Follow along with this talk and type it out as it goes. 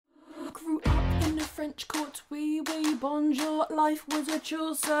French court, oui, oui, bonjour, life was a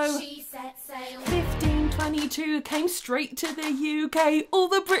chore, so she set sail. 1522 came straight to the UK, all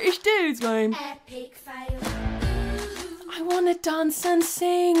the British dudes going, Epic fail. I wanna dance and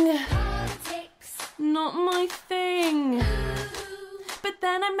sing, Politics. not my thing. But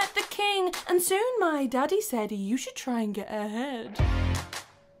then I met the king, and soon my daddy said you should try and get ahead.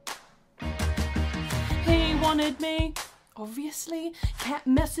 He wanted me, obviously, kept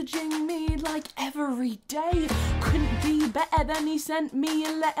messaging me like every day. Couldn't be better than he sent me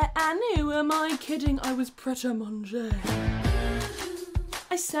a letter, and who am I kidding, I was pret-a-manger.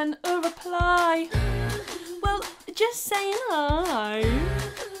 I sent a reply, well, just saying hi.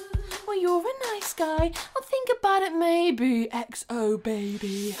 Well, you're a nice guy, I'll think about it maybe, XO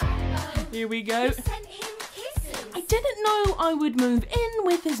baby. Here we go. You sent him kisses. I didn't know I would move in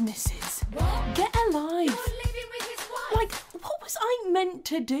with his missus. What? Get alive. You're living with his wife. Like, what was I meant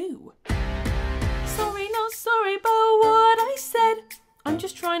to do? Sorry, not sorry about what I said. I'm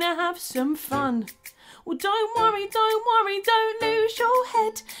just trying to have some fun. Well, don't worry, don't lose your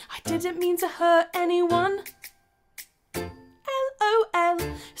head. I didn't mean to hurt anyone. LOL,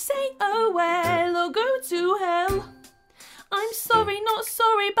 say oh well or go to hell. I'm sorry, not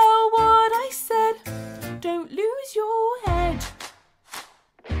sorry about what I said. Don't lose your head.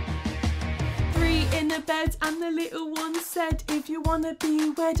 3 in the bed and the little one said, if you wanna be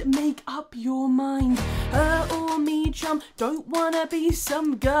wed, make up your mind. Her or me, chum, don't wanna be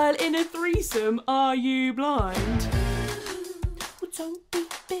some girl in a threesome, are you blind? Well, don't be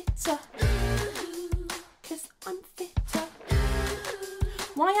bitter, 'cause I'm fitter.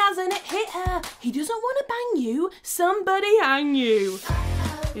 Why hasn't it hit her? He doesn't want to bang you. Somebody hang you.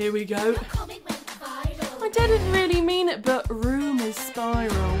 Here we go. Your comment went viral. I didn't really mean it, but rumours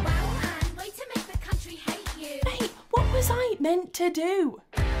spiral. Wow, and way to make the country hate you. Hey, what was I meant to do?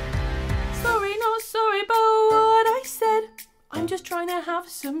 Sorry, not sorry about what I said. I'm just trying to have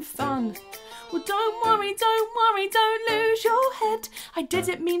some fun. Well, don't worry, don't lose your head. I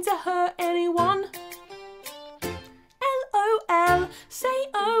didn't mean to hurt anyone. LOL, say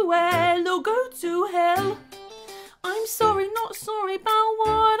oh well or go to hell. I'm sorry, not sorry about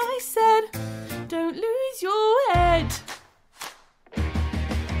what I said. Don't lose your head.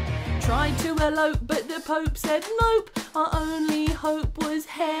 Tried to elope, but the Pope said nope. Our only hope was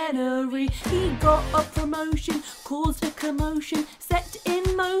Henry. He got a promotion, caused a commotion, set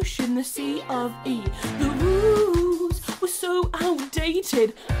in motion the C of E. The rules were so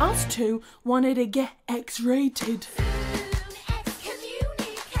outdated. Us two wanted to get X-rated.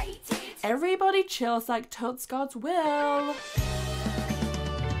 Excommunicated. Everybody chills like totes God's will.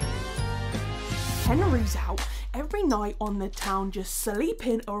 Henry's out every night on the town, just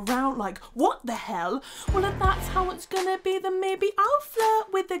sleeping around like, what the hell? Well, if that's how it's gonna be, then maybe I'll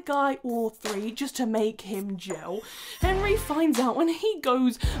flirt with a guy or 3 just to make him gel. Henry finds out and he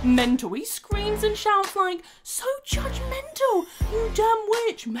goes mental. He screams and shouts like, so judgmental, you damn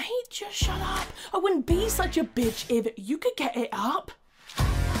witch. Mate, just shut up. I wouldn't be such a bitch if you could get it up.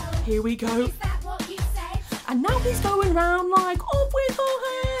 Here we go. Is that what you said? And now he's going round like, off with her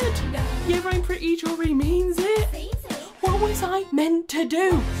head. No. Yeah, I'm pretty sure he means it. Seems it. What was I meant to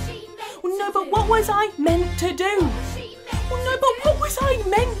do? She meant Well, no, to but do. what was I meant to do? She meant Well, no, to but do. what was I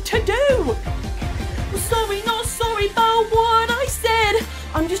meant to do? Well, sorry, not sorry about what I said.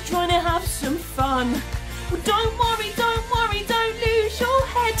 I'm just trying to have some fun. Well, don't worry, don't lose your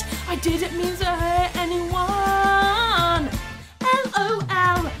head. I didn't mean to hurt anyone.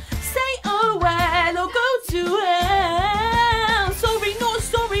 LOL, say oh well or go to hell. Sorry, not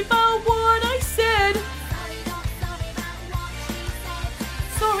sorry about what I said. Sorry, not sorry about what she said.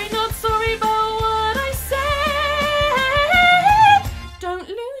 Sorry, not sorry about what I said. Don't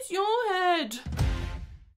lose your